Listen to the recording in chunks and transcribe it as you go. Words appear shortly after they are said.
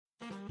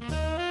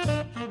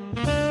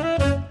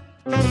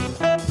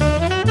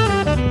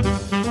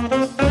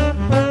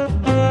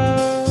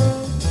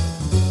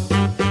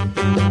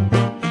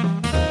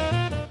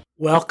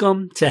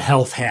Welcome to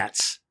Health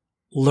Hats,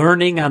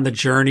 learning on the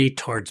journey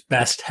towards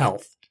best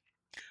health.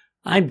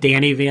 I'm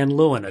Danny Van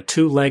Leeuwen, a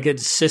two-legged,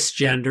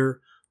 cisgender,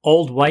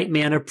 old white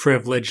man of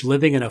privilege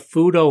living in a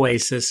food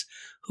oasis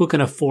who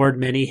can afford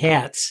many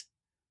hats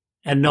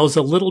and knows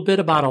a little bit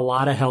about a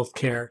lot of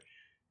healthcare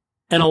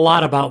and a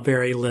lot about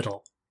very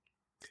little.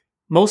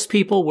 Most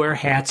people wear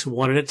hats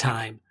one at a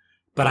time,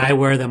 but I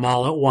wear them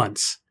all at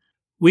once.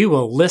 We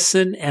will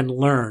listen and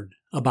learn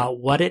about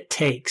what it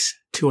takes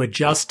to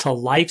adjust to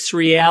life's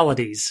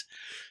realities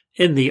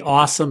in the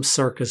awesome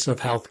circus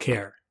of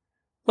healthcare.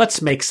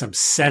 Let's make some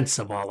sense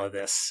of all of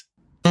this.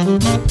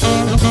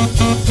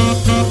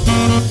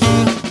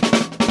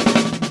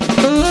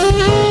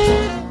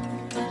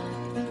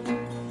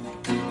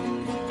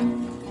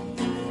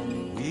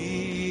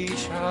 We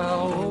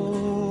shall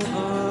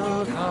overcome.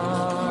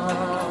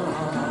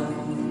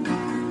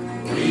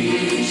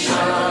 We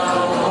shall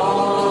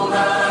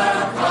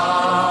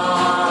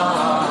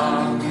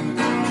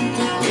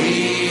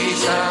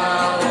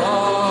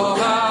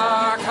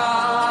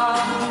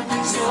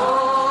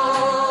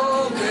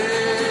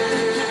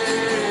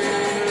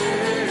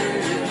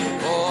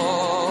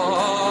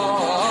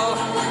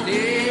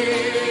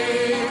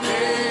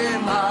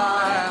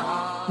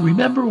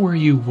Remember where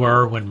you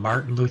were when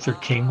Martin Luther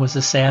King was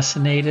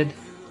assassinated?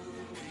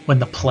 When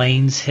the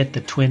planes hit the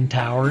Twin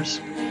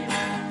Towers?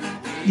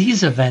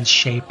 These events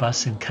shape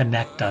us and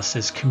connect us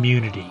as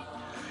community,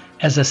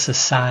 as a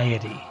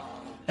society,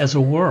 as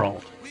a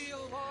world.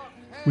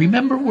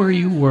 Remember where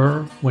you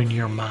were when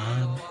your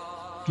mom,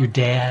 your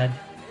dad,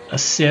 a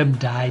sib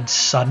died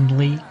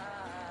suddenly?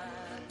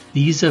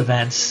 These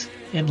events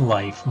in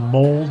life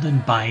mold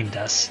and bind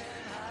us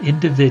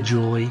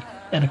individually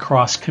and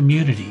across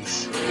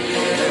communities.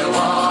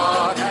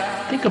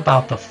 Think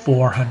about the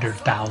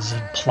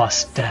 400,000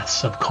 plus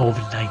deaths of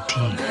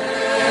COVID-19.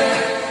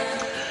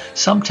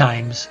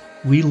 Sometimes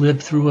we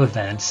live through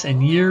events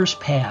and years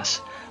pass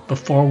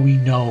before we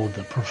know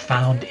the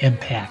profound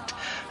impact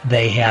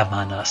they have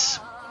on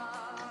us.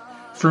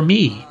 For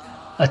me,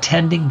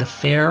 attending the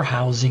Fair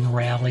Housing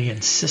Rally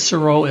in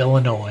Cicero,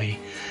 Illinois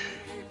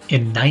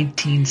in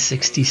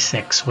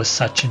 1966 was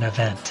such an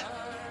event.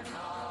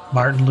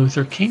 Martin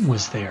Luther King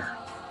was there.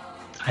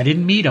 I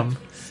didn't meet him,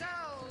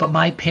 but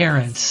my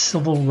parents'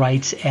 civil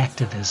rights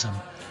activism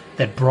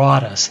that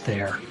brought us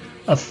there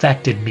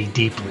affected me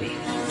deeply.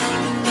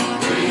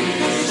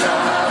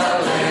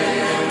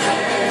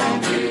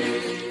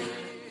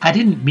 I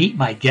didn't meet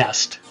my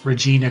guest,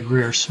 Regina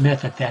Greer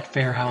Smith, at that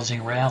Fair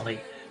Housing Rally,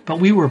 but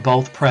we were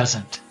both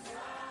present.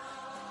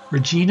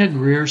 Regina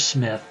Greer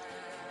Smith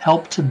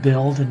helped to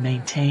build and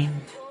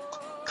maintain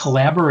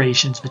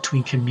collaborations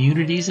between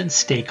communities and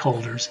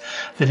stakeholders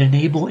that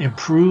enable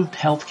improved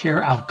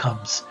healthcare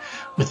outcomes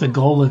with the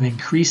goal of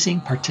increasing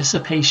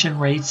participation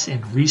rates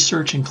in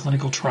research and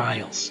clinical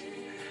trials.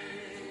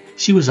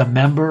 She was a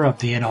member of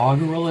the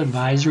inaugural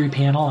advisory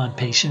panel on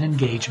patient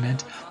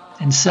engagement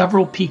and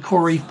several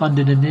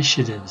PCORI-funded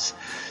initiatives,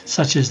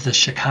 such as the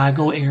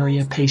Chicago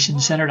Area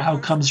Patient-Centered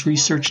Outcomes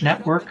Research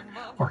Network,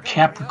 or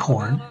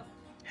Capricorn.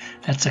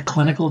 That's a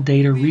clinical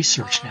data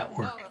research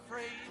network.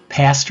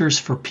 Pastors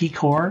for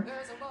PCOR,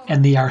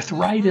 and the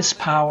Arthritis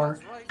Power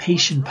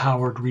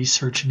Patient-Powered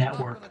Research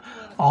Network,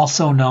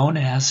 also known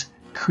as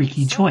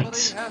Creaky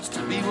Joints.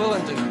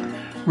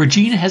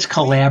 Regina has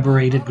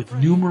collaborated with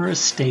numerous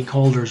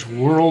stakeholders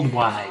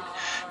worldwide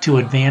to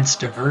advance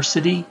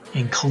diversity,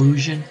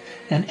 inclusion,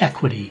 and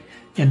equity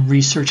in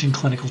research and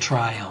clinical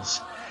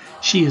trials.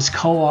 She is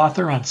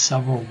co-author on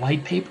several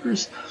white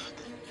papers,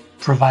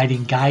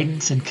 providing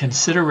guidance and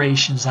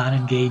considerations on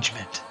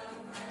engagement.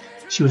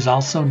 She was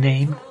also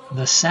named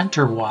the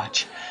Center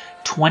Watch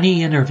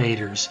 20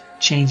 Innovators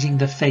Changing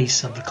the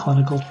Face of the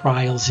Clinical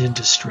Trials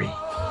Industry.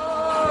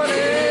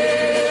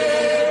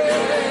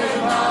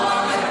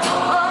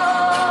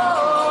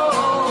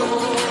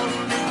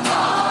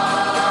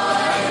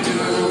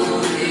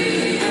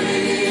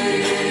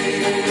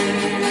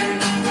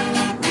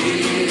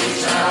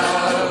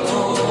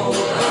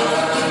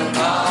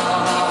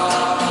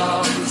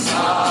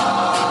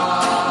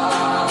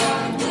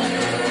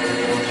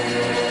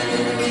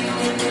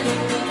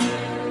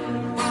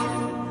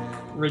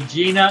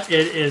 Regina,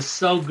 it is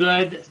so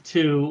good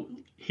to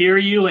hear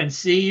you and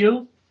see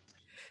you.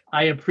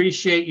 I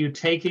appreciate you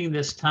taking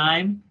this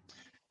time.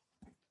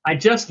 I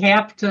just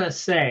have to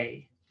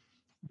say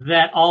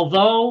that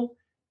although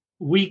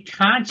we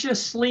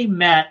consciously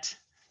met,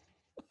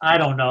 I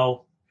don't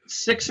know,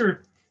 6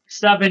 or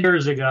 7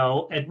 years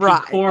ago at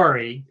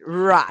PCORI,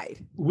 right,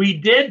 we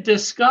did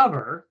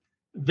discover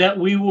that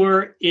we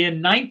were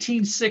in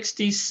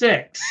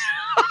 1966.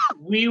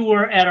 We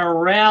were at a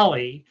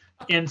rally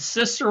in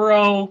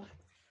Cicero,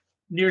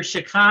 near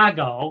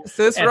Chicago,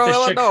 Cicero, at the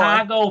Illinois.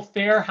 Chicago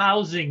Fair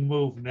Housing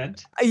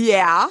Movement.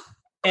 Yeah.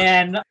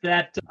 And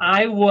that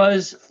I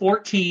was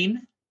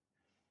 14.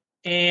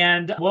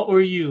 And what were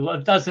you?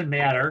 It doesn't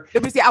matter.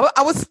 Let me see.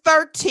 I was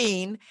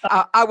 13.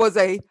 I was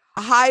a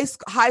high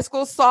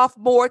school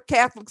sophomore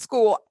Catholic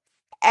school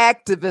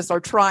activist, or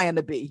trying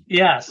to be.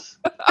 Yes.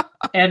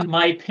 And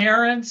my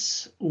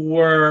parents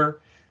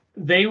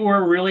they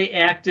were really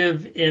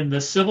active in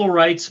the civil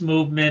rights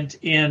movement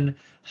in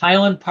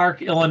Highland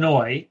Park,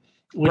 Illinois,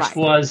 which Right.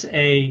 was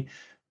a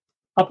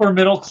upper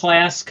middle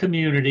class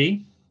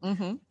community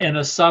Hmm. in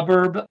a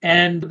suburb,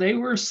 and they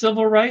were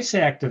civil rights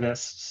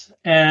activists.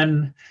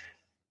 And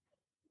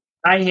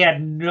I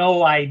had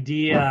no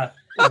idea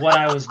what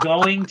I was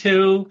going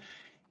to.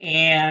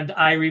 And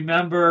I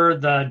remember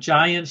the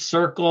giant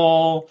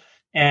circle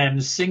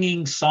and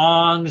singing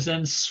songs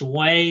and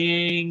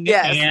swaying.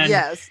 Yes, And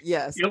yes,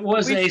 yes. it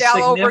was We a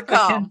shall significant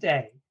overcome.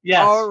 day.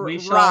 Yes, All we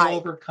shall right,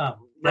 overcome.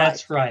 right.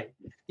 That's right.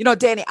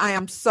 Danny,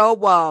 I'm so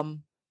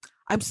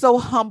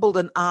humbled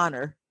and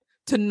honored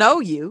to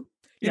know you.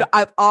 Yeah.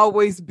 I've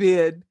always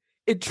been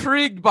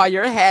intrigued by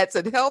your hats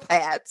and health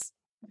hats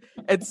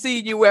and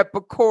seeing you at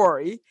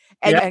Pecori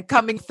and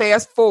coming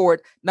fast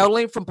forward, not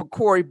only from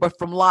Pecori, but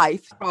from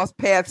life, cross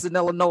paths in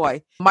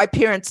Illinois. My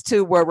parents,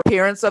 too, were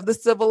parents of the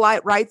civil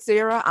rights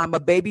era. I'm a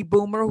baby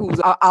boomer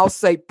who's, I'll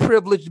say,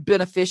 privileged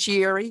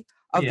beneficiary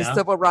of the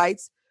civil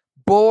rights.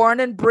 Born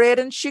and bred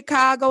in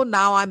Chicago.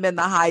 Now I'm in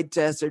the high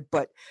desert,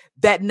 but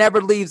that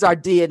never leaves our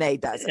DNA,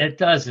 does it? It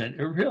doesn't.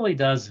 It really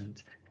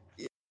doesn't.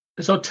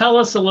 So tell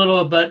us a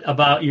little bit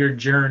about your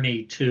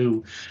journey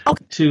to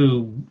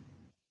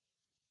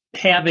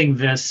having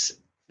this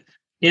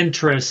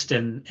interest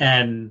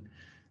and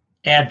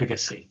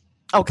advocacy.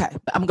 Okay,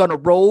 I'm going to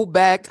roll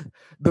back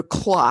the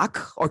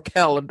clock or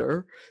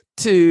calendar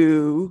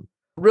to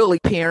really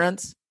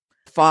parents,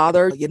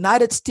 father,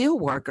 United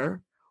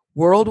Steelworker,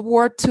 World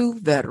War II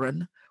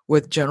veteran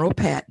with General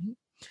Patton,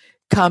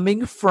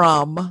 coming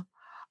from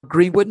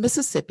Greenwood,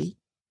 Mississippi,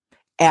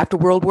 after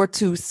World War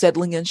II,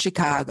 settling in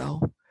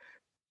Chicago,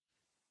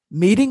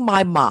 meeting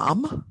my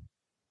mom,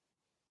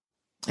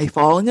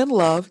 falling in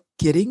love,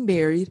 getting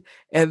married,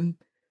 and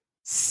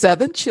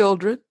 7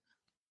 children,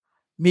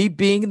 me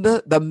being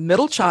the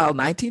middle child,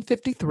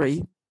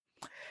 1953,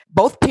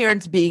 both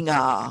parents being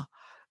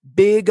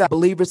big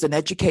believers in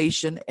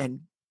education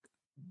and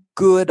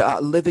good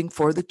living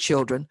for the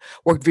children,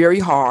 worked very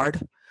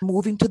hard,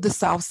 moving to the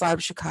south side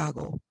of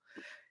Chicago,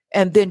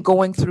 and then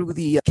going through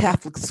the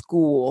Catholic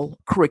school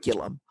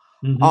curriculum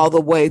all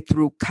the way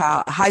through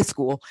high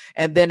school.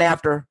 And then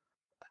after,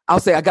 I'll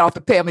say I got off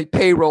the family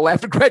payroll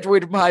after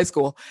graduating from high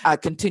school, I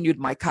continued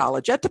my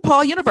college at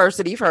DePaul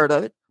University, you've heard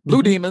of it,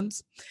 Blue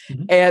Demons,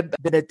 and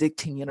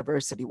Benedictine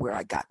University, where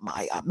I got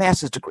my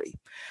master's degree.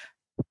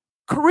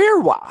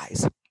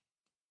 Career-wise,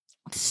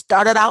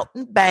 started out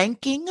in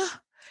banking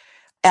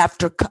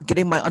after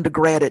getting my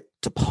undergrad at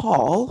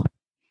DePaul.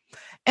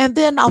 And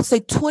then I'll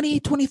say 20,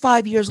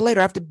 25 years later,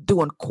 after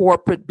doing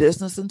corporate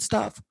business and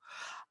stuff,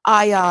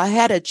 I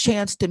had a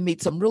chance to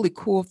meet some really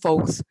cool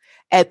folks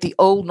at the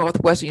old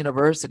Northwestern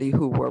University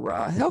who were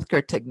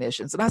healthcare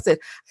technicians. And I said,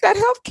 I got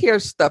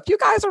healthcare stuff. You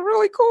guys are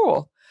really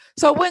cool.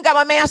 So I went and got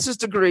my master's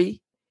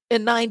degree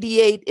in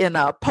 98 in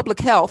public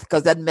health,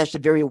 because that meshed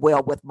very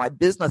well with my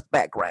business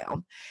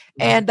background.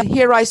 And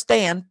here I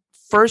stand,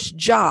 first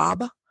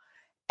job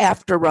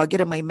after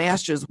getting my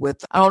master's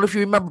with, I don't know if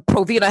you remember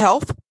Provena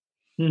Health.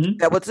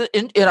 That was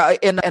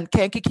in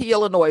Kankakee,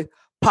 Illinois.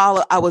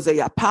 I was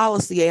a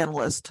policy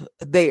analyst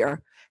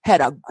there,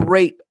 had a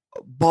great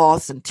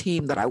boss and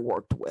team that I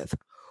worked with,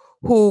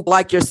 who,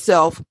 like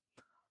yourself,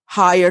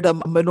 hired a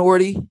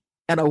minority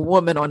and a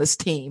woman on his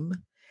team,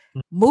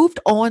 moved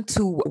on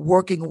to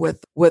working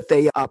with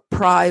a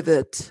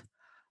private,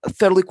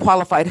 federally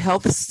qualified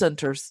health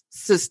centers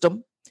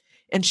system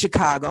in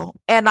Chicago.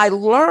 And I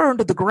learned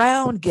the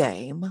ground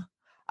game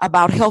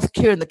about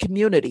healthcare in the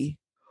community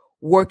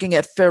working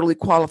at federally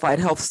qualified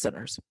health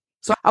centers.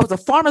 So I was a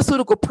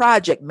pharmaceutical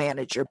project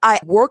manager. I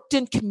worked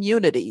in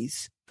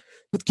communities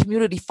with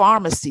community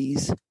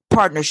pharmacies,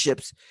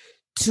 partnerships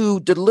to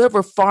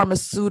deliver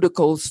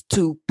pharmaceuticals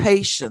to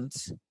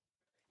patients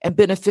and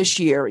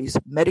beneficiaries,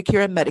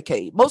 Medicare and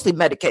Medicaid, mostly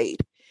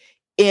Medicaid,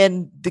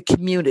 in the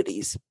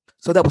communities.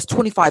 So that was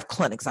 25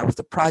 clinics. I was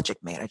the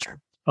project manager.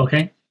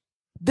 Okay.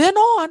 Then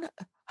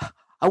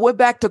I went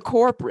back to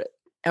corporate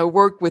and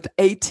worked with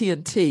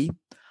AT&T.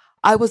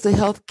 I was a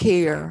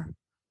healthcare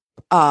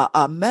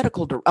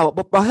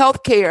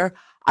healthcare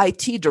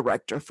IT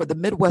director for the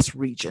Midwest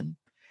region.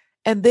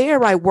 And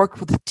there I worked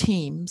with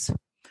teams,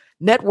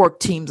 network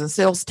teams and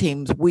sales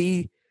teams.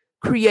 We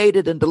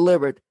created and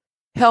delivered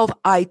health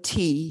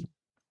IT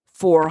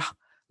for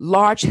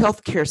large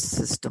healthcare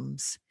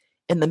systems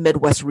in the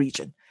Midwest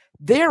region.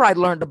 There I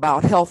learned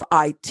about health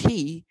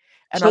IT.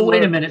 And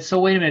wait a minute.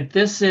 When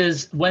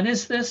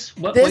is this?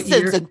 What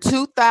year? Is in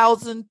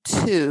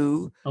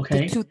 2002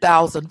 to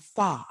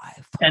 2005.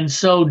 And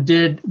so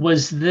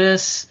was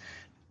this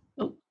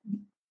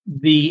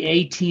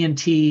the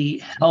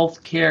AT&T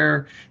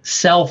healthcare,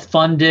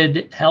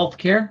 self-funded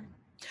healthcare?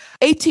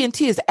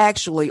 AT&T is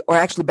actually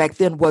back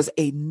then was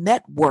a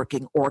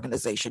networking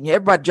organization.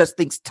 Everybody just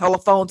thinks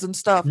telephones and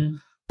stuff,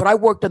 but I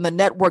worked in the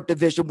network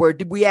division where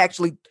we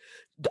actually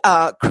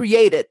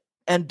created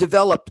and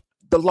developed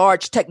the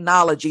large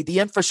technology, the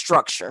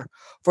infrastructure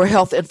for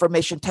health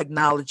information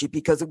technology,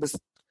 because it was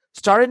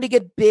starting to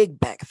get big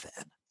back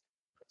then.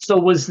 So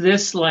was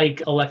this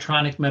like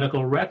electronic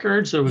medical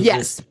records or was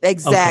Yes, this? Okay,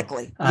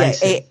 exactly. I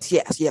see.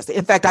 Yes.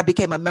 In fact, I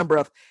became a member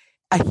of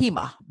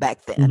AHIMA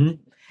back then.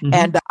 Hmm. Hmm.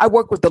 And I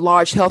work with the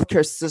large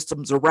healthcare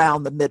systems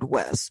around the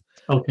Midwest.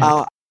 Okay.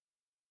 Uh,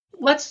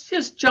 Let's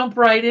just jump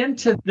right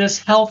into this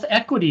health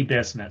equity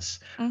business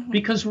mhm.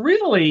 because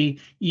really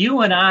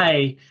you and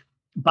I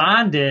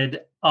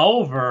bonded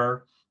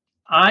over,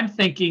 I'm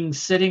thinking,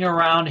 sitting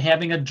around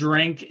having a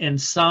drink in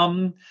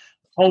some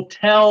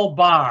hotel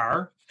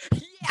bar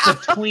Yeah.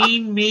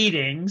 between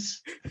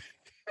meetings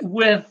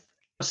with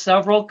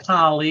several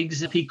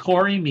colleagues at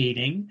PCORI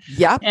meeting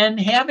Yep. and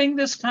having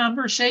this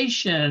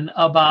conversation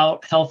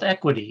about health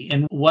equity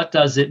and what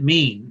does it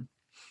mean.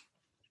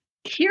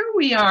 Here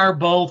we are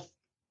both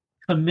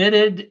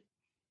committed.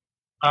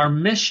 Our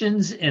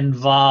missions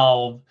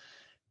involve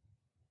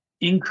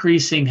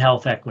increasing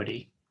health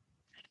equity.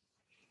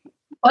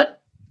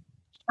 But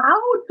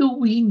how do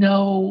we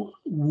know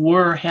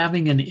we're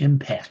having an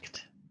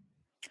impact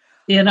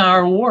in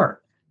our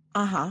work?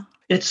 Uh-huh.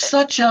 It's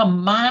such a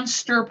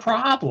monster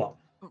problem.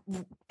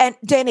 And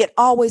Danny, it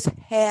always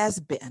has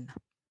been.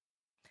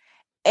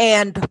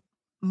 And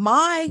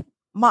my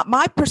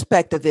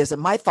perspective is,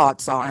 and my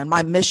thoughts are, and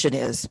my mission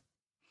is,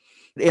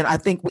 and I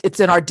think it's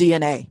in our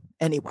DNA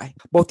anyway,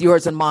 both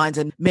yours and mine,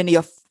 and many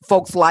of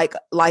folks like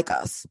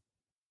us.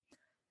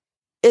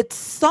 It's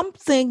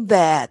something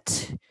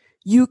that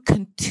you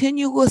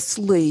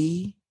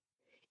continuously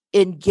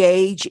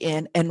engage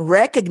in and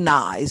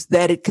recognize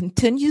that it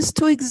continues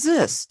to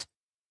exist.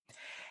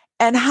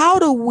 And how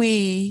do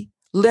we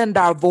lend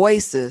our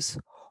voices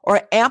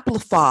or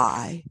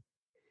amplify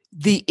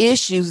the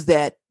issues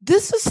that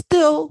this is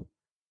still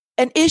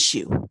an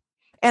issue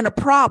and a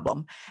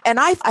problem? And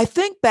I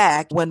think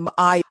back when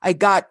I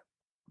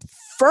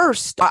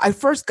first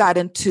got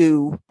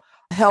into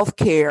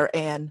healthcare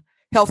and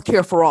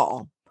healthcare for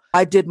all.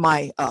 I did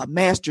my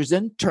master's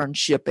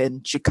internship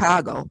in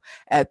Chicago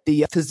at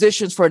the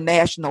Physicians for a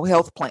National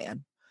Health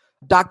Plan.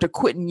 Dr.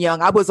 Quentin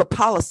Young, I was a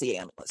policy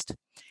analyst.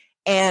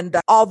 And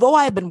although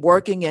I had been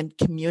working in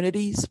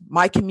communities,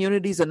 my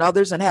communities and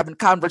others, and having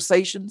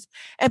conversations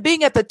and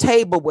being at the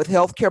table with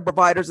healthcare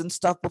providers and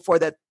stuff before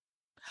that,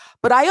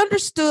 but I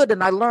understood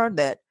and I learned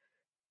that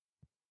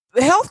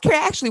healthcare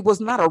actually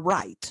was not a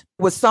right.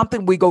 It was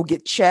something we go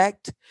get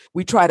checked.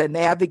 We try to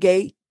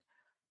navigate.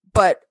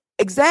 But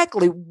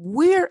exactly,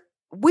 we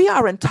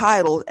are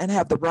entitled and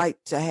have the right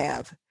to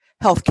have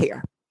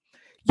healthcare.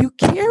 You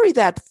carry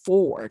that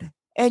forward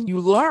and you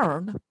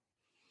learn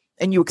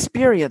and you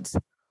experience,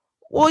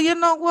 well, you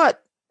know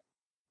what?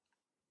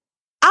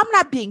 I'm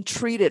not being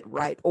treated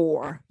right.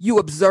 Or you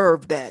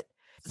observe that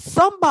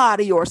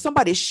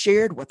somebody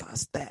shared with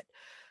us that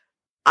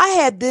I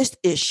had this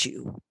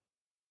issue,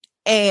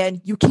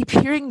 and you keep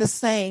hearing the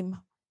same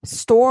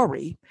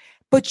story,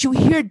 but you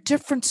hear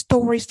different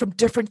stories from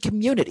different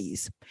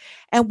communities.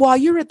 And while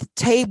you're at the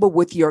table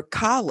with your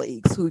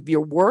colleagues who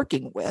you're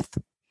working with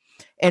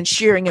and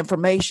sharing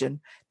information,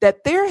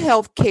 that their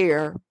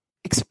healthcare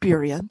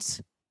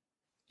experience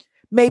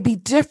may be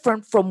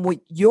different from what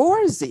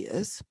yours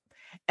is,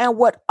 and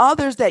what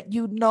others that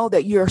you know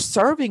that you're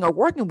serving or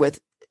working with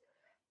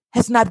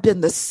has not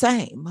been the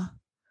same.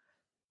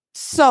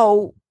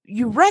 So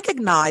you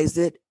recognize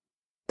it.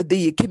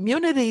 The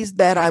communities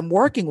that I'm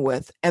working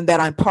with and that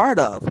I'm part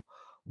of,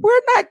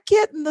 we're not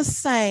getting the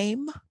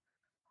same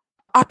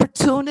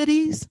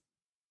opportunities,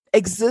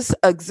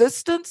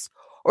 existence,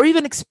 or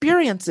even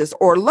experiences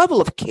or level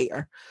of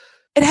care.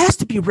 It has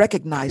to be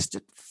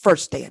recognized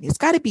first, Danny. It's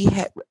got to be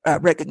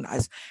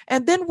recognized.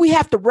 And then we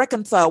have to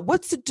reconcile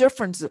what's the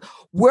difference?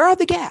 Where are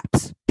the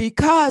gaps?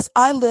 Because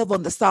I live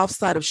on the south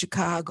side of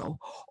Chicago,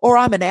 or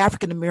I'm an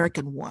African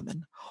American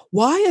woman.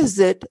 Why is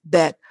it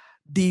that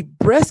the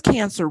breast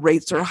cancer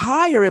rates are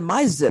higher in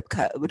my zip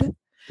code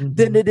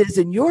than it is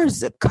in your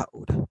zip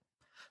code?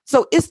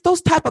 So it's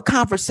those type of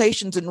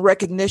conversations and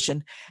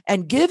recognition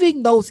and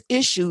giving those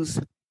issues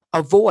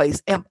a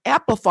voice and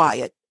amplify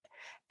it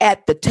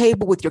at the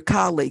table with your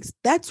colleagues.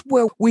 That's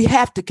where we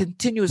have to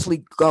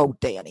continuously go,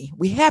 Danny.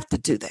 We have to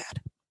do that.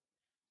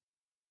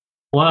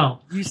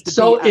 Wow.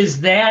 So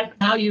is that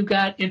how you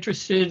got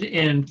interested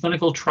in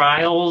clinical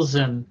trials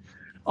and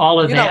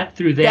all of that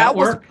through that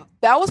work?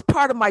 That was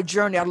part of my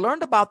journey. I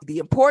learned about the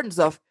importance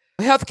of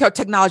healthcare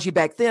technology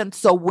back then.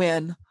 So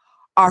when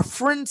our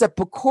friends at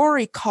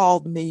PCORI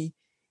called me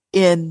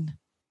in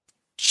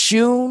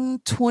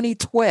June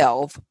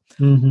 2012,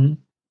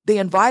 they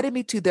invited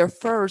me to their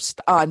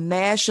first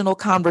national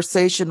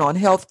conversation on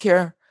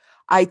healthcare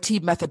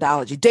IT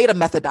methodology, data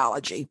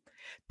methodology,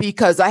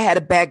 because I had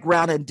a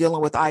background in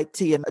dealing with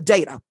IT and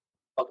data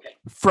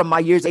from my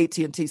years at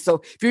AT&T.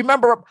 So if you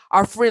remember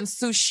our friend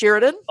Sue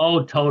Sheridan.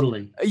 Oh,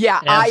 totally.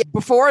 Yeah.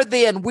 Before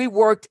then, we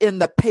worked in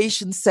the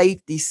patient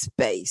safety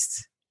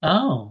space.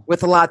 Oh.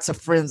 With lots of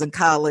friends and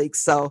colleagues.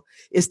 So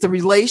it's the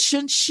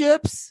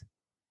relationships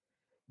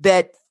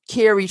that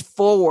carried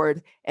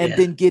forward and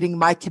then getting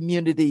my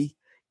community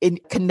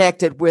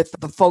connected with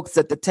the folks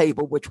at the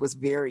table, which was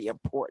very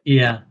important.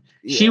 Yeah.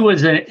 She Yeah.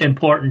 was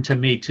important to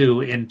me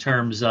too in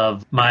terms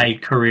of my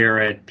career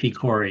at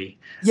Picori,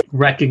 Yeah.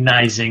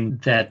 recognizing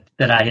that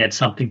I had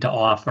something to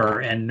offer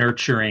and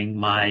nurturing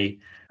my.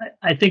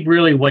 I think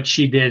really what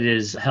she did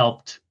is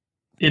helped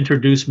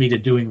introduce me to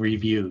doing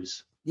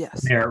reviews,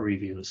 Yes. merit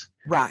reviews.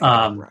 Right.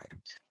 Um, Right.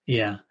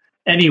 yeah.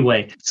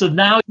 Anyway, so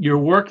now you're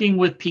working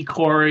with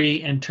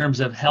Picori in terms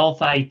of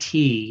health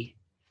IT,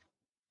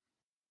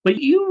 but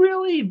you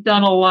really have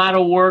done a lot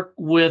of work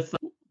with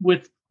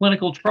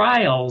clinical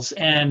trials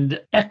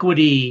and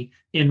equity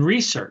in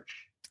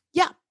research.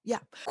 Yeah. Yeah.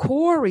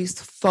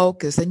 Corey's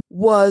focus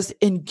was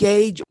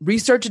engage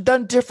research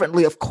done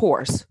differently, of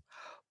course,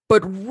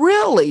 but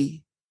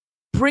really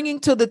bringing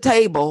to the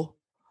table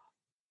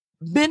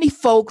many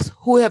folks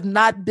who have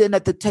not been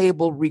at the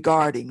table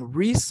regarding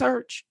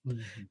research,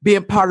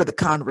 being part of the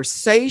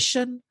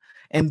conversation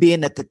and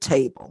being at the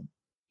table.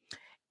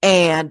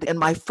 And in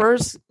my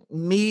first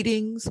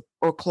meetings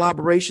or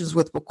collaborations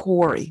with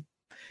Picori,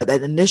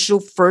 that initial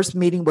first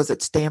meeting was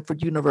at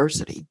Stanford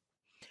University.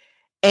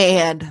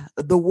 And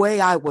the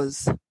way I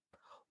was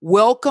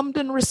welcomed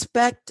and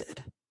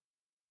respected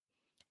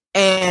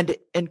and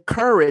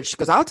encouraged,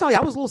 because I'll tell you,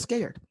 I was a little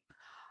scared,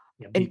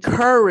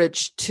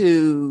 encouraged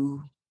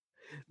to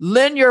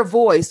lend your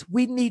voice.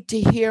 We need to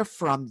hear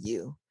from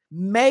you.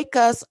 Make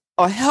us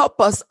or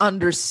help us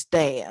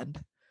understand.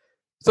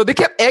 So they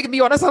kept egging me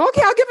on. I said,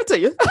 okay, I'll give it to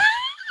you.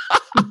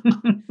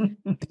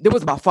 There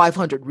was about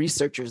 500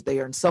 researchers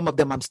there, and some of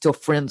them I'm still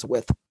friends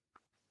with.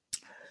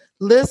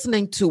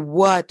 Listening to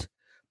what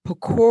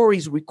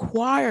Picori's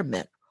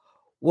requirement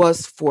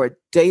was for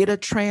data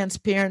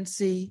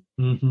transparency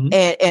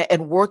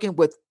and working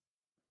with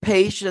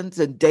patients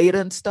and data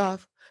and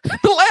stuff.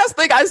 The last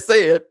thing I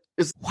said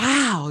is,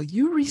 wow,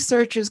 you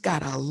researchers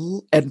got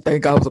and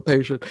thank God I was a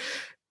patient.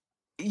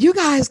 You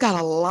guys got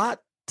a lot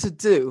to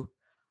do.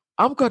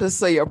 I'm going to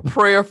say a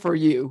prayer for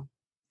you.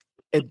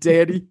 And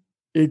Danny,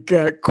 it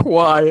got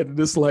quiet. And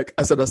it's like,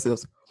 I said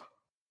to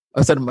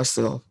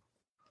myself,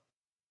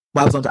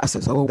 well, I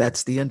said, oh,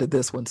 that's the end of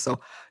this one. So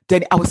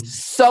Danny, I was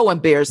so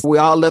embarrassed. We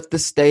all left the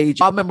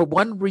stage. I remember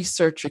one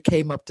researcher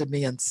came up to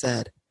me and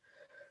said,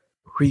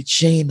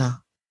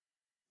 Regina,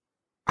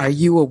 are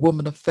you a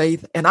woman of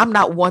faith? And I'm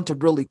not one to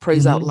really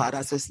praise out loud.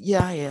 I says,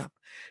 yeah, I am.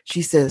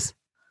 She says,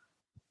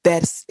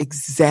 that's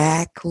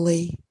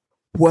exactly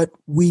what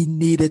we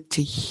needed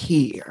to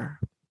hear.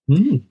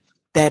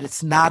 That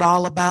it's not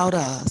all about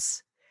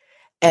us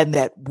and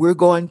that we're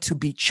going to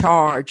be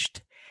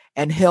charged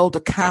and held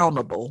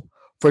accountable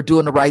for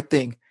doing the right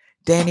thing.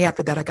 Danny,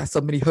 after that, I got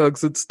so many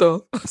hugs and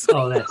stuff.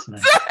 Oh, that's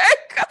nice.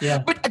 Yeah.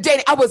 But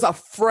Danny, I was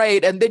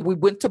afraid. And then we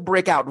went to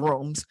breakout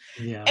rooms.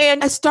 Yeah.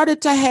 And I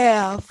started to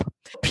have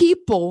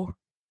people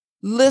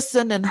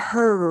listen and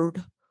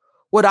heard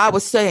what I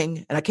was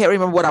saying. And I can't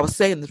remember what I was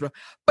saying in this room.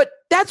 But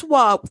that's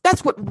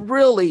what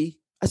really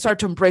I started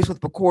to embrace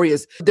with Picori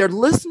is they're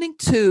listening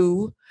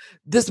to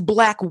this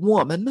Black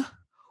woman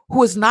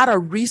who is not a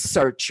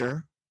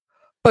researcher,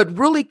 but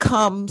really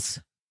comes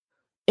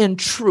in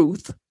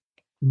truth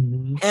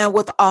and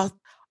with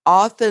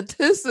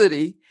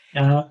authenticity.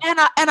 And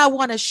I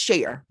want to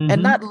share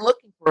and not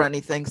looking for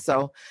anything.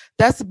 So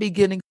that's the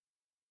beginning.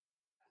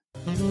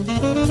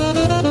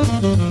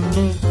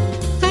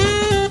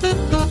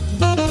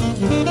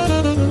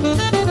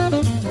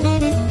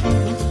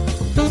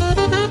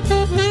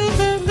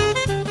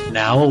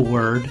 Now a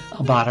word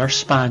about our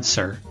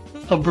sponsor,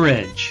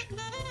 Abridge.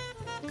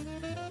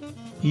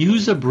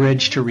 Use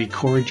Abridge to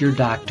record your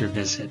doctor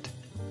visit.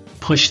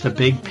 Push the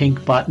big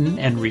pink button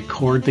and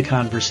record the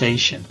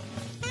conversation.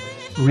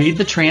 Read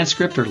the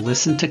transcript or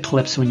listen to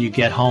clips when you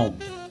get home.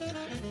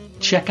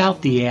 Check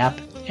out the app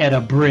at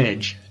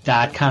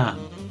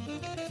abridge.com.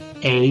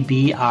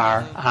 abridge.com,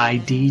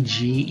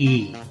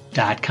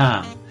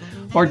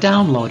 or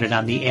download it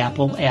on the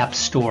Apple App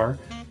Store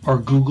or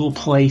Google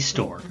Play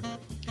Store.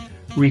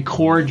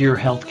 Record your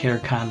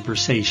healthcare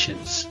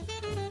conversations.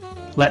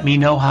 Let me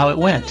know how it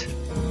went.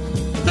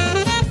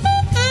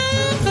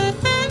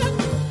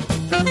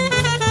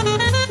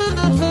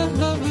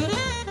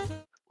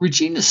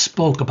 Regina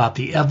spoke about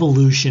the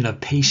evolution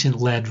of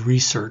patient-led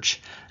research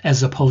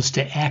as opposed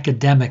to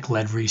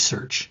academic-led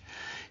research.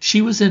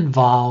 She was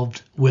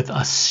involved with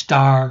a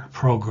STAR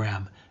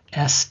program,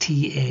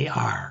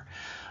 STAR,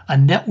 a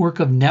network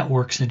of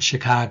networks in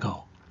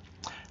Chicago.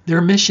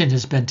 Their mission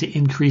has been to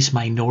increase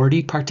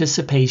minority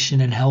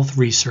participation in health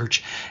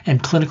research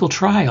and clinical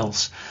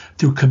trials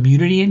through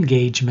community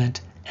engagement,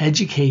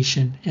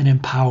 education, and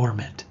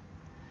empowerment.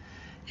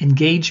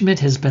 Engagement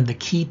has been the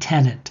key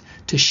tenet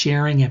to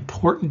sharing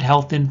important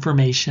health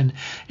information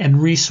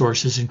and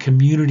resources in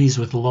communities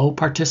with low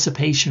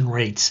participation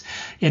rates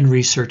in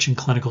research and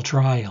clinical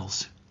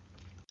trials.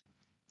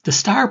 The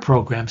STAR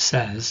program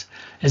says,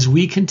 as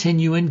we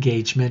continue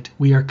engagement,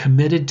 we are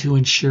committed to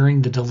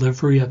ensuring the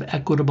delivery of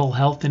equitable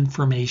health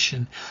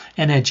information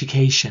and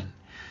education.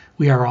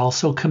 We are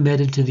also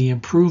committed to the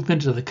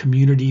improvement of the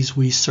communities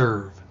we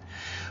serve.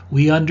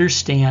 We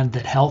understand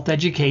that health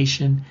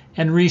education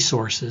and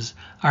resources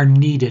are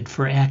needed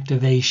for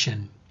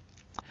activation.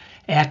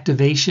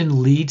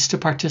 Activation leads to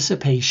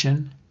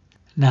participation,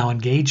 now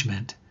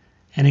engagement,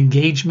 and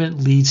engagement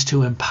leads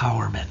to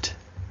empowerment.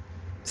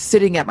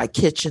 Sitting at my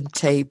kitchen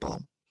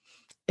table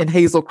in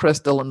Hazel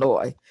Crest,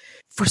 Illinois,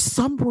 for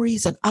some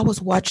reason, I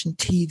was watching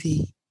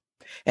TV,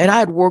 and I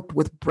had worked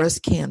with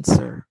breast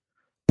cancer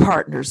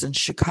partners in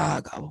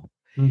Chicago.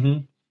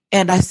 Mm-hmm.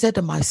 And I said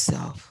to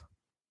myself,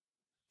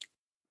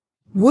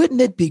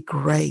 wouldn't it be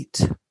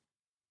great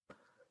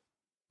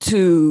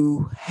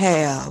to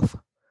have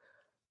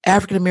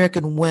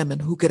African-American women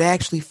who could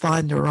actually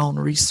find their own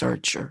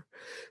researcher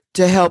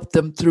to help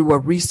them through a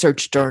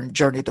research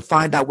journey to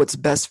find out what's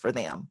best for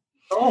them?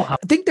 Oh, I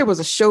think there was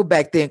a show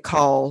back then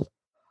called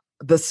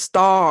The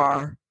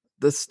Star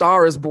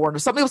is Born, or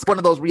something. It was one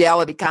of those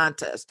reality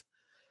contests.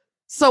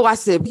 So I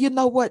said, you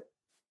know what?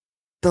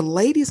 The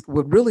ladies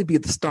would really be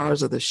the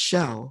stars of the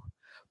show.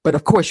 But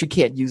of course, you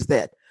can't use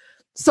that.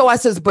 So I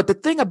says, but the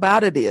thing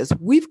about it is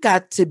we've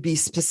got to be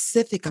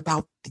specific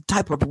about the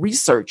type of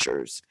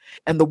researchers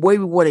and the way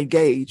we want to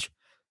engage.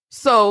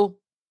 So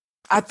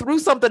I threw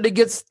something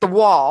against the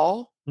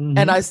wall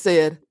and I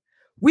said,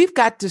 we've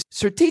got to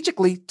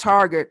strategically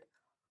target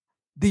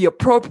the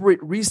appropriate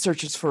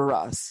researchers for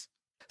us.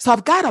 So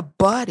I've got a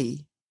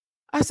buddy.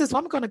 I says,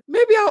 well,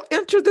 maybe I'll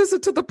enter this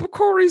into the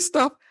PCORI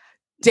stuff.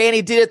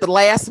 Danny did it the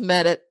last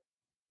minute,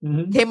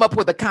 came up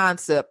with a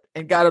concept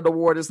and got an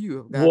award.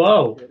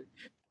 Whoa.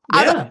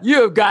 Yeah.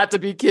 You've got to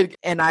be kidding.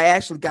 And I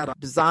actually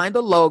designed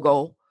a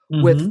logo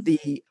with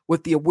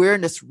the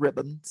awareness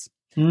ribbons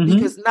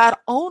because not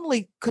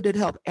only could it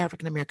help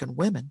African-American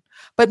women,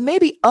 but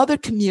maybe other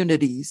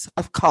communities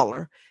of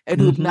color and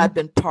who've not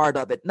been part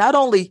of it. Not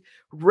only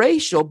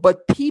racial,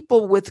 but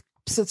people with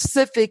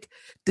specific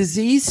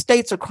disease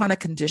states or chronic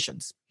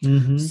conditions.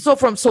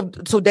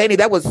 So Danny,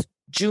 that was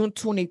June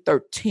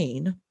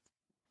 2013.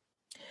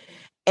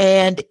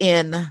 And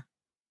in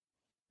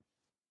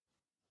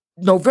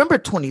November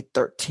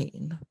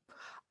 2013,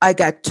 I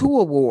got 2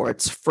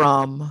 awards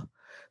from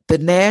the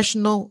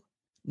National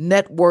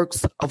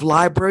Networks of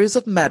Libraries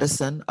of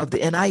Medicine of the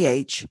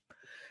NIH.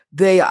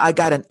 I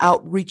got an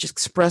Outreach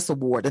Express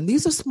Award. And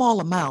these are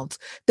small amounts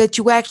that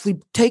you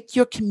actually take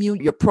your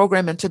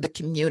program into the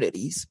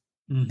communities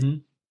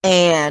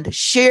and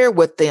share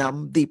with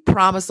them the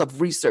promise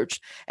of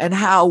research and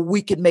how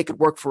we can make it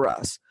work for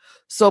us.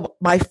 So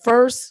my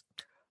first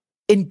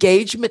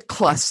engagement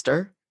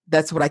cluster,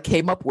 that's what I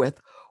came up with,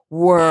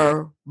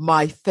 were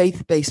my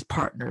faith-based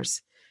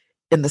partners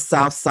in the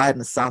South Side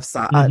and the South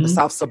Side, the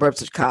South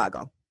suburbs of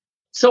Chicago.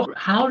 So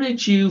how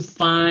did you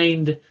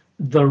find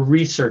the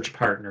research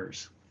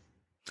partners?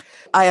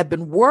 I have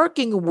been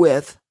working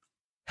with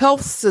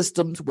health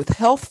systems, with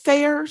health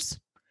fairs,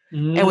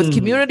 and with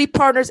community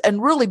partners,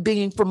 and really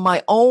being from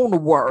my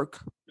own work.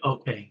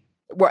 Okay.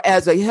 Where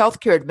as a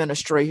healthcare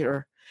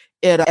administrator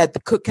at the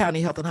Cook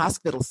County Health and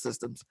Hospital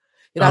Systems.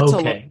 I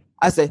told them,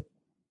 I said,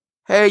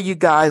 hey, you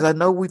guys, I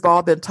know we've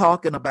all been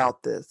talking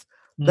about this.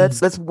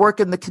 Let's work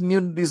in the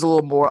communities a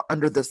little more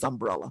under this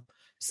umbrella.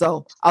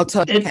 So I'll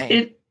tell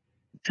you.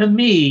 To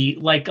me,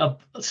 like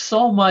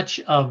so much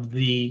of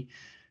the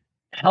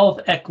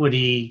health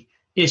equity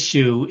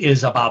issue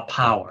is about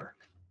power.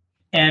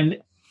 And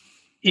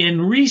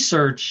in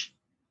research,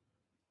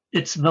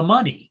 it's the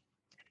money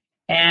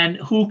and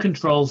who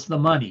controls the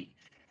money.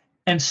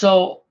 And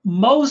so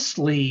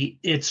mostly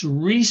it's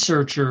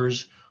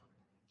researchers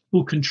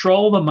who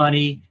control the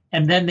money,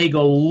 and then they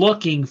go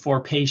looking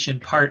for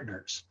patient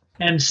partners.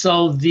 And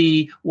so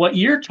what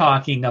you're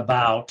talking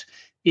about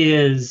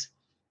is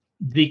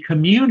the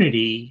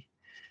community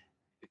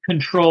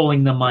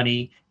controlling the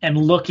money and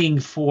looking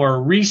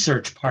for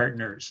research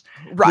partners,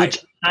 right,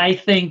 which I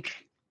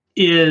think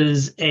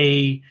is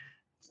a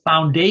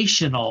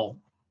foundational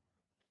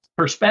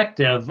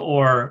perspective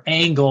or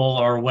angle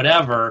or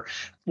whatever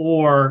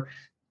for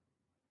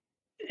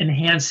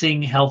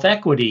enhancing health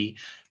equity,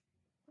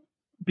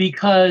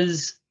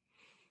 because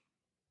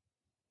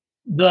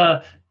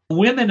the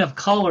women of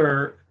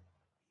color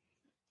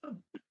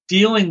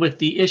dealing with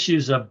the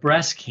issues of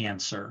breast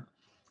cancer,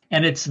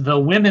 and it's the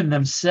women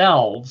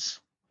themselves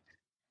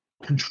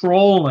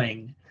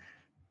controlling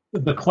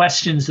the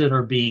questions that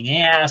are being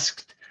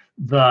asked,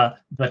 the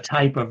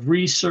type of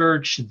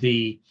research,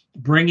 the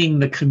bringing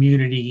the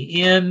community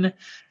in,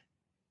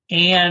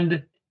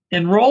 and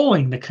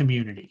enrolling the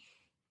community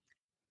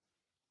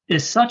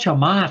is such a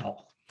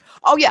model.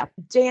 Oh, yeah,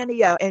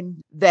 Danny,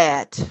 and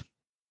that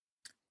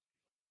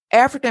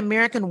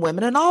African-American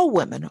women and all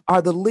women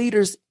are the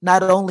leaders,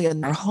 not only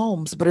in their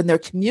homes, but in their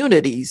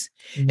communities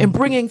in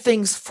bringing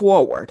things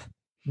forward.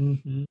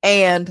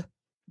 And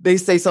they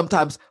say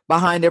sometimes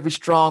behind every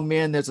strong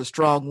man, there's a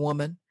strong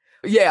woman.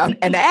 Yeah.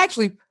 And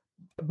actually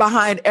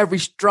behind every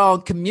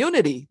strong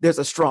community, there's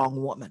a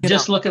strong woman.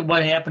 Just look at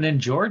what happened in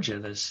Georgia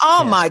this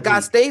Oh my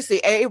God, Stacey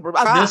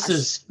Abrams. This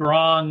is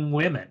strong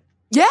women.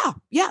 Yeah,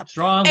 yeah.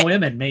 Strong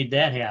women made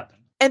that happen.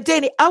 And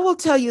Danny, I will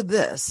tell you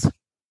this.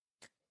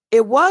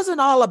 It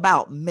wasn't all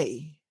about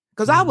me,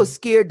 because I was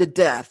scared to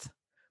death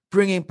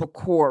bringing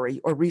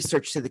PCORI or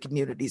research to the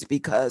communities,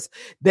 because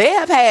they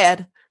have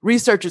had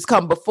researchers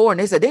come before and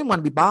they said they didn't want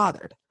to be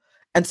bothered.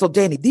 And so,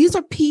 Danny, these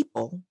are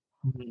people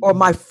or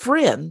my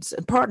friends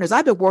and partners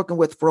I've been working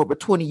with for over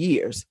 20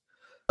 years.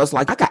 It's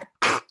like I got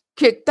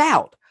kicked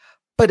out.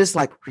 But it's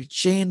like,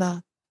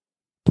 Regina,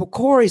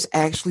 PCORI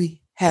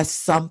actually has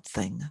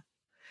something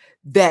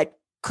that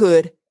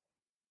could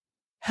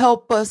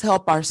help us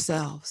help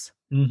ourselves.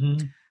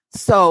 Mm-hmm.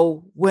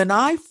 So when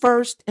I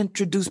first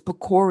introduced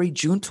PCORI,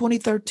 June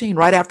 2013,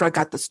 right after I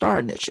got the STAR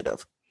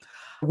Initiative,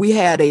 we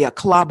had a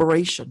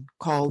collaboration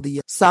called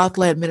the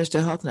Southland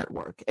Ministerial Health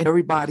Network. And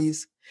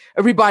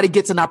everybody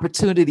gets an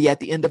opportunity at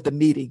the end of the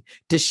meeting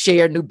to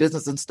share new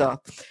business and stuff.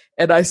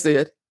 And I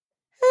said,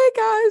 hey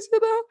guys,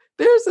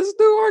 there's this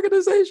new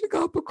organization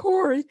called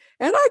PCORI,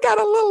 and I got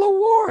a little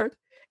award.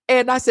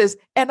 And I says,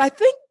 and I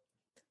think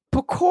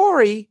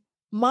PCORI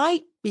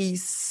might be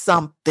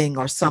something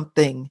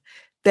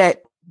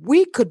that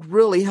we could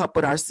really help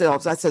with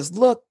ourselves. I says,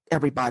 look,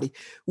 everybody,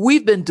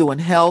 we've been doing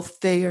health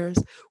fairs.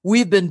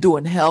 We've been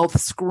doing health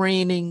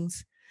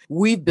screenings.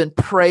 We've been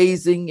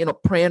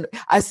praying.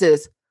 I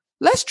says,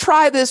 let's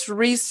try this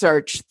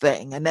research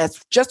thing. And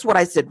that's just what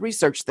I said,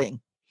 research thing.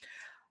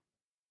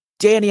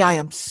 Danny, I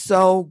am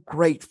so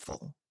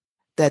grateful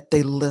that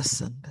they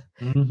listened,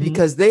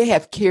 because they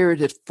have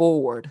carried it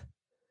forward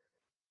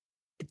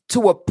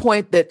to a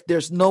point that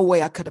there's no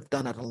way I could have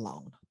done it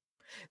alone.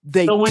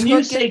 So when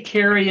you say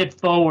carry it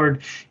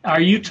forward,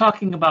 are you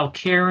talking about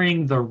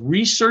carrying the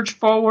research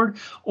forward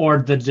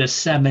or the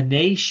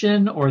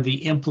dissemination or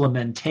the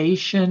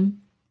implementation?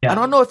 Yeah. I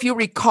don't know if you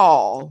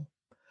recall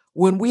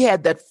when we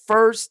had that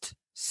first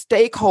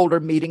stakeholder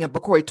meeting in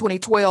PCORI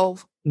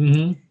 2012.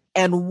 Mm-hmm.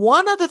 And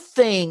one of the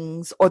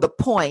things or the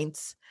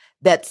points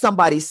that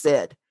somebody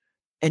said,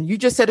 and you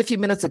just said a few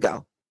minutes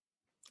ago,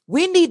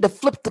 we need to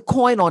flip the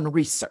coin on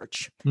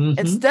research. Mm-hmm.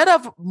 Instead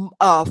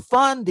of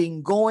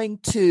funding going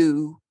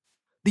to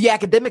the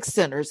academic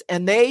centers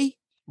and they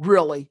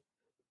really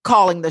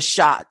calling the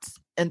shots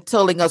and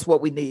telling us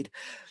what we need.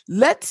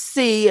 Let's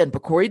see, and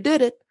PCORI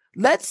did it,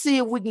 let's see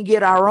if we can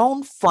get our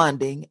own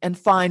funding and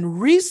find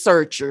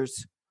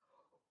researchers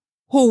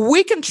who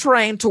we can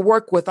train to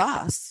work with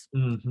us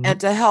and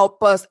to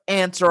help us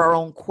answer our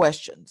own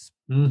questions.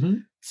 Mm-hmm.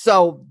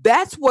 So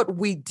that's what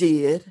we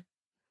did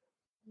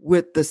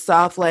with the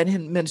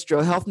Southland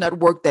Ministerial Health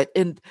Network that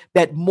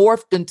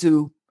morphed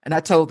into, and I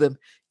told them,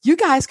 you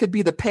guys could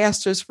be the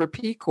pastors for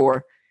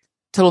PCOR.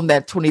 Told them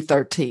that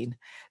 2013.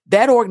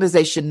 That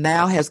organization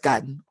now has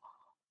gotten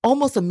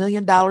almost $1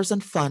 million in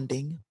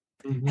funding,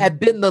 have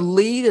been the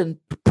lead and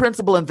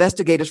principal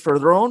investigators for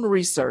their own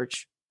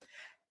research,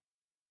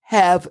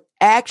 have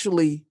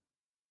actually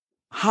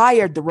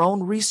hired their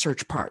own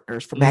research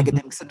partners from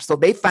academic centers. So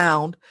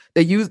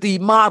they used the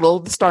model,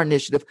 the STAR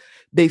Initiative.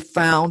 They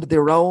found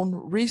their own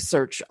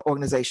research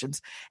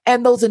organizations.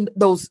 And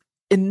those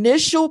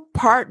initial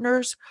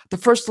partners, the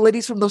first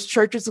ladies from those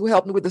churches who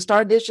helped me with the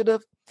STAR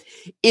Initiative,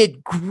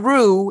 it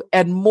grew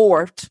and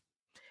morphed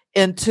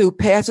into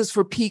Pastors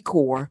for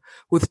PCOR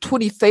with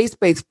 20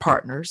 faith-based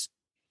partners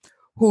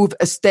who've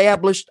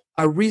established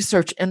a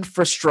research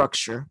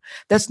infrastructure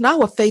that's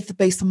now a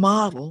faith-based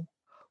model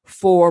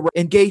for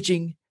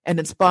engaging and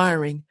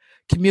inspiring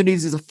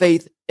communities of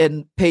faith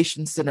in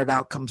patient-centered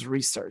outcomes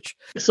research.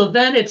 So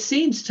then it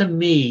seems to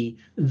me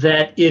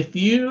that if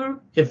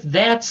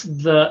that's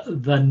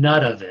the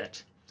nut of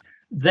it,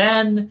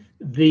 then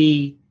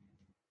the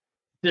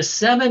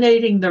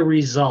disseminating the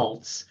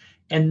results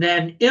and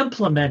then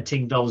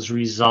implementing those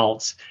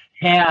results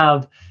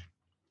then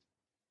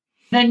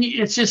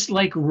it's just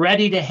like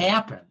ready to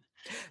happen.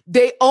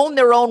 They own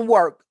their own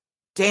work.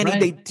 Danny, Right.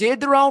 They did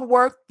their own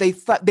work. They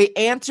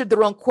answered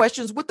their own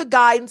questions with the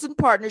guidance and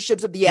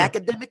partnerships of the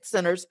academic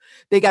centers.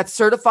 They got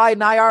certified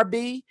in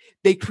IRB.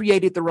 They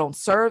created their own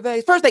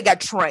surveys. First, they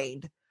got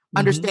trained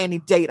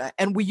understanding data.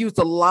 And we used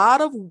a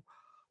lot of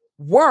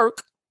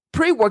work,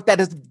 pre-work that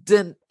has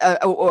been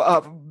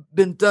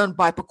done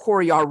by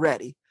PCORI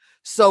already.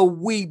 So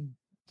we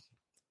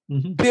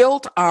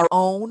built our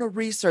own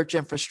research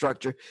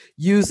infrastructure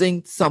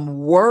using some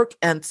work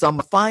and some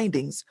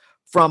findings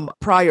from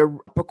prior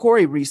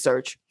PCORI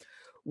research.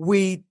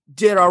 We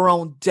did our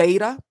own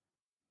data,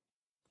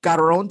 got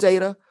our own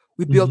data.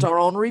 We built our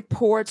own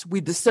reports.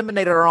 We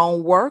disseminated our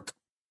own work.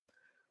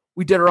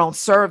 We did our own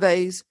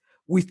surveys.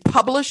 We've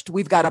published.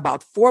 We've got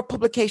about 4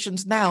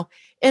 publications now,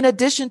 in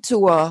addition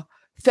to a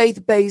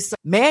faith-based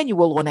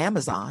manual on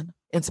Amazon,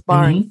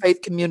 inspiring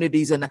faith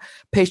communities and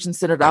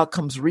patient-centered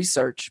outcomes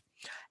research.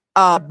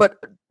 But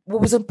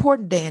what was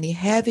important, Danny,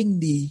 having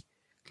the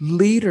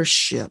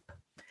leadership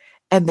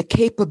and the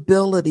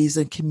capabilities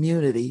and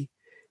community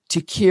to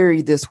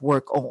carry this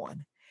work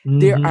on.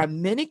 There are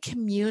many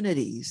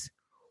communities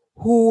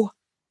who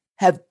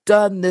have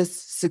done this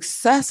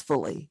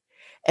successfully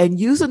and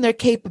using their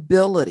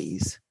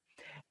capabilities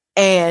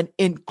and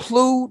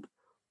include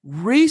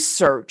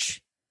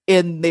research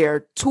in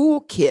their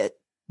toolkit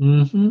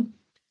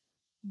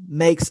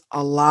makes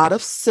a lot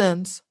of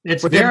sense.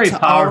 It's very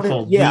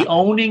powerful. The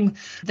owning,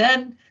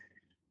 then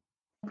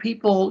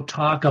People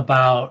talk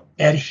about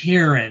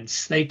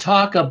adherence. They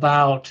talk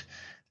about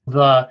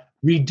the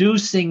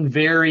reducing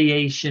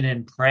variation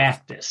in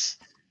practice.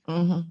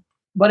 Mm-hmm.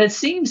 But it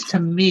seems to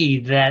me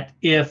that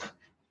if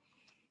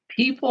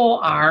people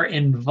are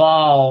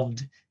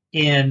involved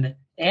in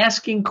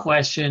asking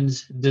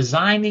questions,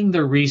 designing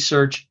the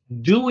research,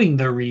 doing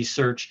the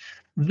research,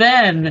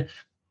 then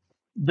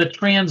the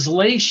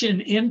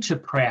translation into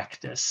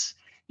practice,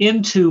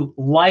 into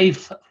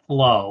life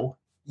flow,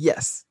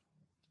 Yes.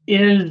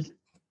 is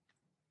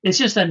it's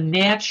just a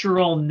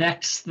natural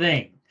next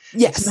thing.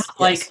 It's Yes. not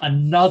like Yes.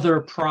 another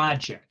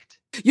project.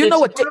 You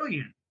know It's what?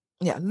 brilliant.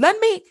 Yeah.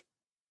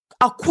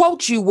 I'll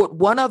quote you what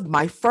one of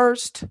my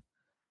first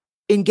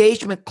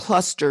engagement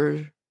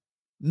cluster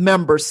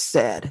members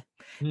said,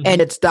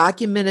 and it's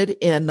documented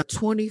in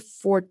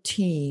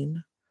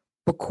 2014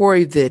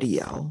 PCORI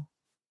video.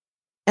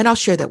 And I'll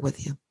share that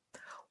with you.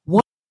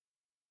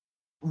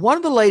 One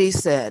of the ladies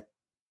said,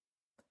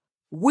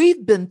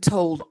 "We've been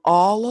told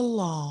all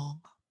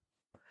along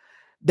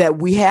that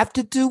we have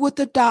to do what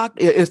the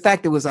doctor," in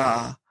fact, it was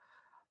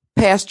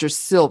Pastor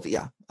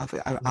Sylvia,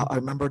 I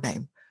remember her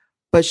name,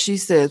 but she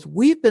says,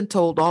 "We've been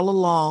told all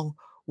along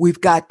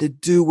we've got to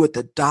do what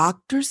the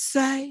doctors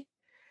say.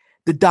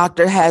 The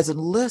doctor hasn't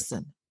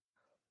listened."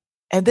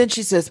 And then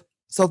she says,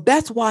 "So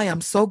that's why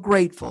I'm so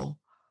grateful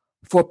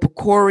for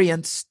PCORI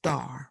and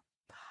STAR.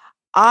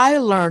 I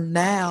learn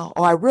now,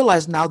 or I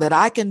realize now, that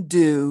I can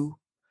do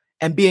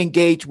and be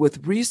engaged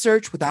with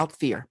research without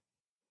fear.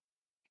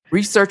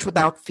 Research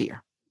without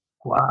fear."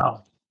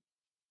 Wow.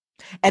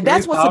 And Very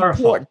that's what's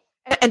powerful. important.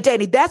 And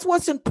Danny, that's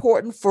what's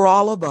important for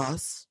all of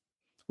us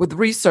with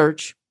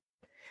research.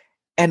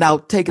 And I'll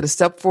take it a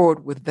step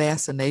forward with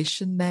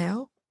vaccination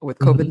now, with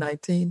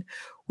COVID-19.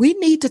 We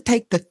need to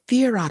take the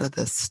fear out of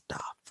this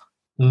stuff.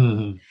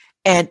 Mm-hmm.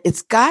 And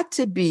it's got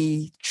to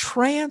be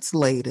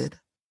translated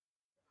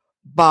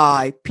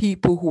by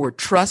people who are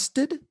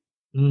trusted.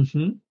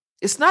 Mm-hmm.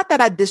 It's not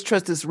that I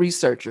distrust this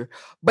researcher,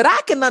 but I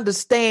can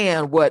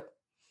understand what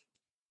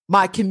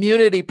my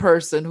community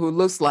person who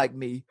looks like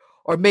me,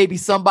 or maybe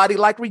somebody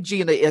like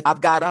Regina, if I've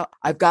got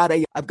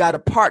a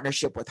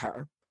partnership with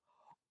her,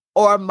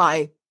 or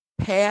my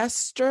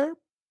pastor,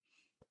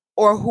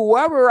 or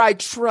whoever I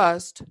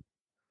trust,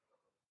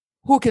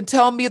 who can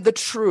tell me the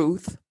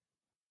truth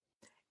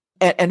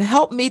and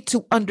help me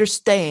to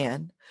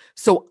understand,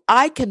 so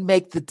I can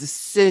make the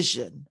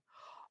decision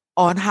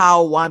on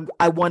how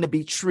I want to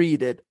be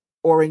treated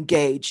or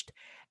engaged.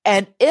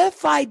 And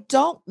if I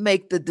don't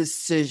make the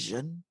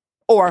decision,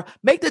 or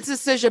make the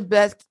decision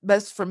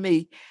best for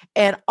me,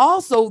 and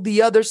also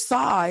the other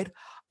side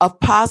of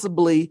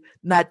possibly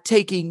not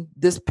taking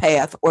this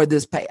path or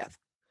this path,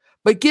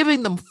 but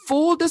giving them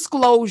full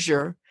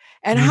disclosure,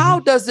 and how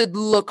does it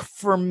look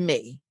for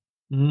me?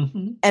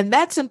 Mm-hmm. And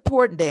that's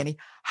important, Danny.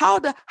 How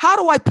do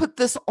I put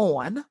this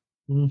on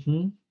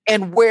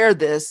and wear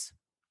this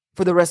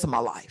for the rest of my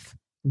life?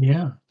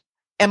 Yeah.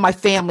 And my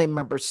family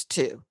members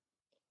too.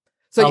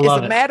 So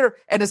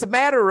it's a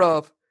matter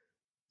of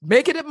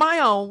making it my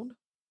own,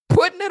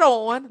 putting it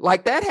on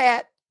like that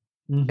hat,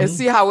 and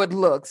see how it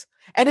looks.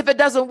 And if it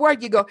doesn't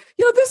work, you go,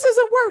 this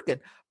isn't working.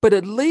 But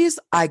at least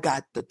I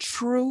got the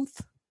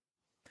truth.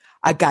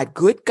 I got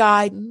good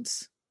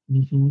guidance.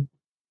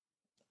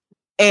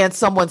 And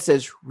someone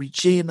says,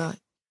 "Regina,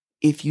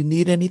 if you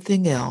need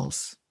anything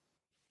else,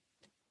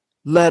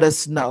 let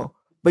us know."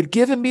 But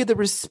giving me the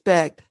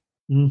respect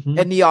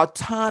and the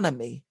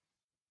autonomy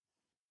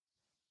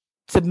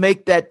to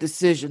make that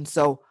decision.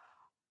 So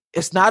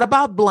it's not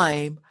about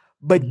blame,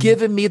 but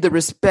giving me the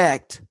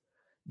respect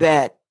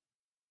that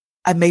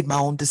I made my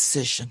own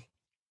decision.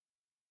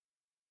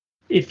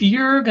 If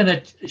you're going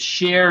to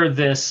share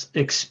this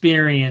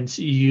experience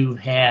you've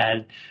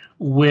had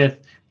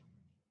with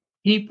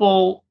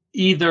people,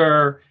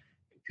 either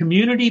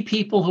community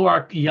people who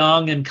are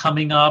young and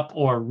coming up,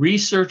 or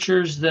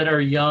researchers that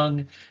are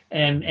young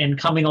and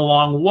coming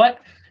along, what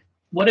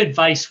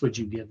advice would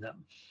you give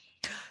them?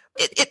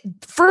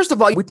 First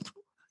of all,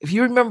 if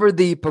you remember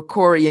the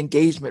PCORI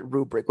engagement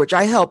rubric, which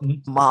I helped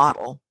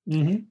model,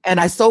 and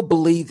I so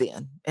believe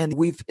in, and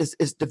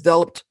it's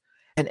developed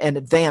and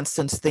advanced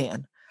since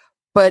then,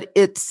 but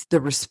it's the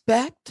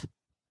respect,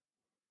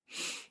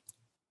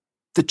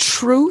 the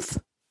truth,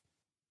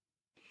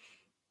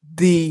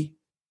 the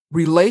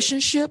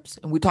relationships,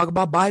 and we talk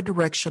about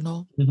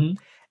bidirectional,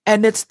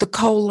 and it's the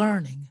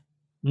co-learning.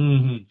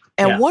 And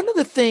one of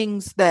the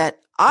things that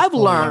I've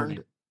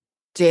learned,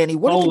 Danny,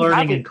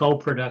 co-learning and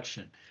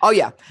co-production. Oh,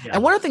 yeah.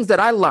 And one of the things that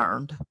I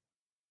learned,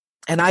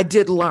 and I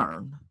did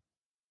learn,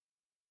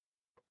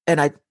 and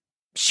I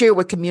share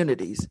with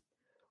communities,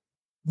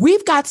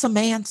 we've got some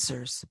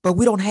answers, but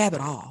we don't have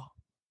it all.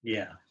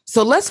 Yeah.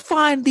 So let's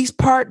find these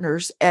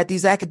partners at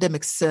these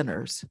academic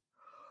centers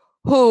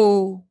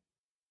who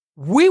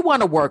we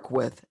want to work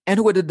with, and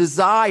who had a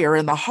desire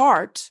in the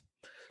heart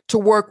to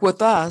work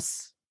with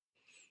us.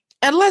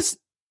 And let's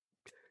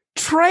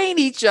train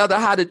each other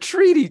how to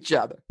treat each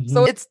other.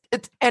 So it's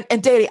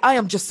and Danny, I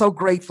am just so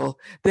grateful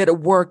that it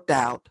worked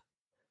out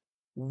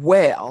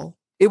well.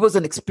 It was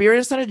an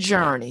experience and a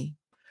journey,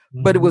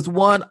 but it was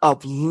one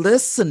of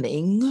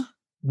listening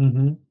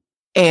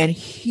and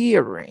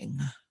hearing.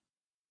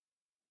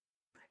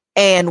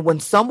 And when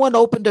someone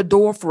opened a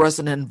door for us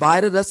and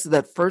invited us to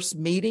that first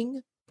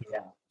meeting,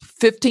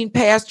 15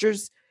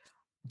 pastors,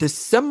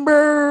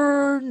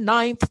 December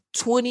 9th,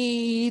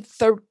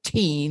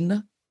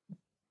 2013,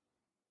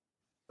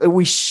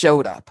 we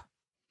showed up.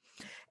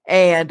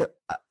 And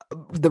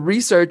the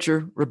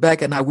researcher,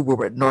 Rebecca, and I, we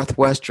were at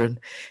Northwestern,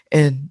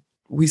 and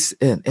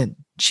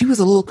she was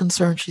a little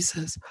concerned. She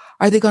says,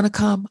 "Are they going to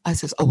come?" I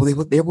says, "Oh,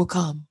 they will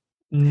come."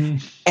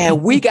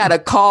 And we got a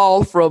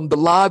call from the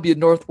lobby at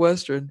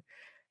Northwestern.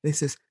 They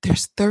says,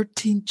 "There's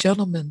 13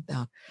 gentlemen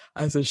down."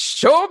 I said,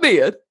 "Show me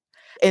it."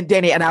 And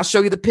Danny, and I'll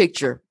show you the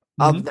picture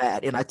of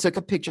that. And I took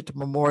a picture to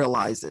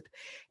memorialize it.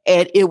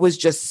 And it was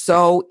just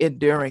so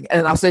endearing.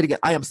 And I'll say it again,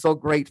 I am so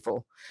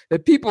grateful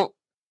that people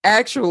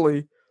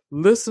actually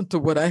listened to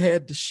what I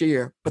had to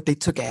share, but they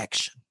took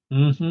action.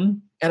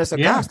 And I said,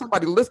 gosh,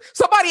 somebody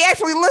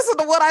actually listened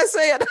to what I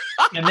said.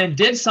 And then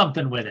did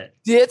something with it.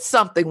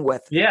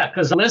 Yeah,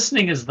 because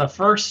listening is the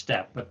first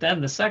step, but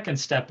then the second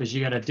step is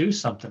you got to do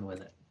something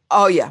with it.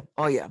 Oh, yeah.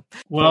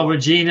 Well,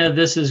 Regina,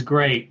 this is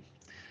great.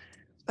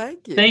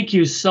 Thank you. Thank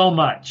you so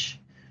much.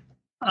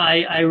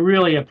 I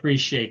really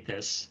appreciate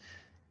this.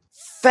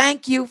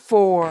 Thank you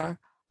for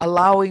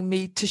allowing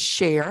me to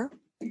share.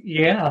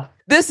 Yeah.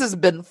 This has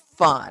been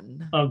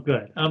fun. Oh,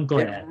 good. I'm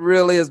glad. It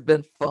really has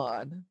been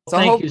fun. So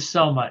thank you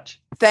so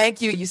much.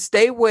 Thank you. You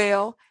stay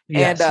well.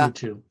 Yes, and you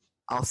too.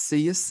 I'll see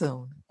you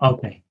soon.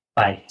 Okay.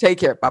 Bye. Take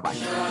care. Bye-bye.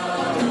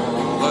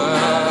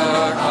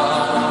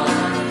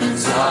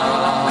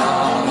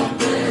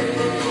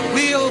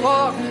 We'll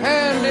walk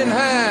hand in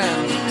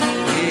hand.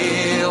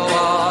 We'll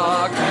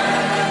walk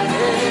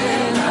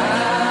hand in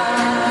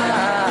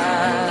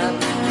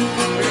hand.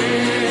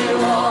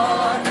 We'll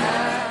walk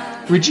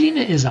hand.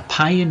 Regina is a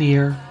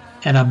pioneer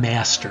and a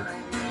master.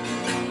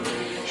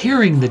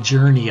 Hearing the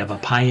journey of a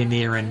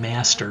pioneer and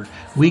master,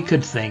 we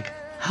could think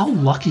how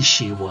lucky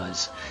she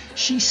was.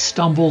 She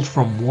stumbled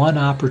from one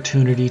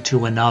opportunity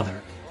to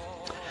another.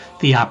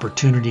 The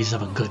opportunities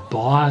of a good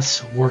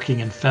boss, working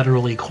in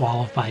federally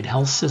qualified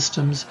health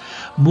systems,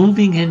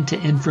 moving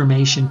into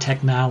information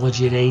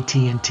technology at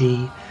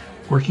AT&T,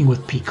 working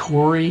with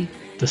PCORI,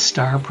 the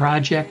STAR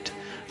Project,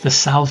 the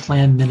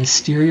Southland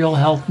Ministerial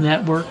Health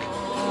Network.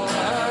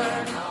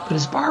 But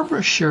as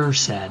Barbara Scher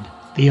said,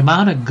 the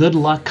amount of good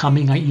luck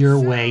coming your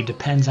way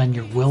depends on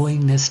your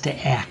willingness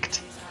to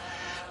act.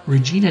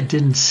 Regina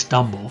didn't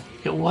stumble.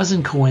 It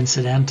wasn't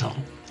coincidental.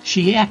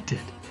 She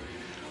acted.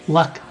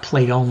 Luck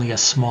played only a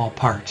small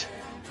part.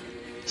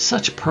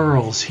 Such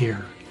pearls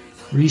here.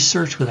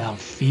 Research without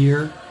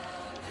fear.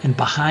 And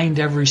behind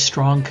every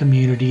strong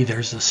community,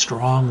 there's a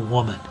strong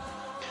woman.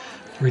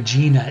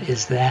 Regina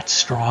is that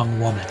strong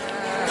woman.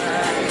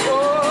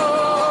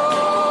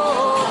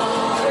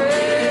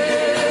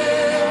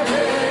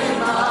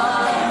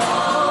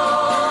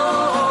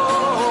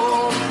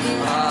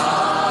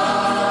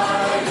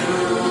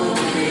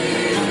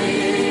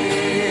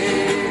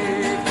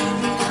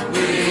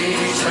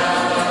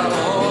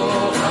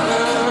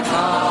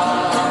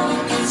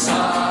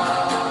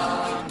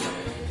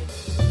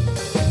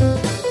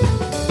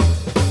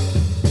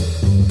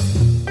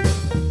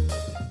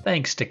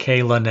 Thanks to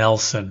Kayla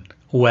Nelson,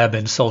 web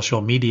and social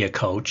media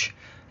coach,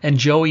 and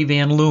Joey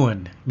Van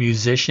Leeuwen,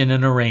 musician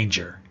and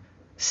arranger.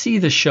 See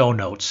the show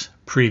notes,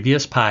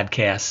 previous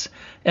podcasts,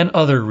 and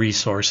other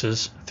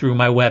resources through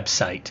my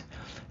website,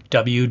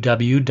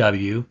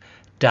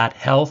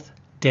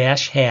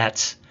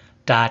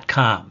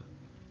 www.health-hats.com.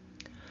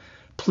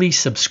 Please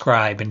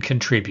subscribe and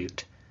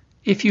contribute.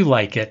 If you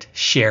like it,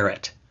 share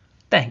it.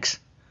 Thanks.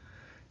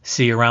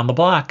 See you around the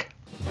block.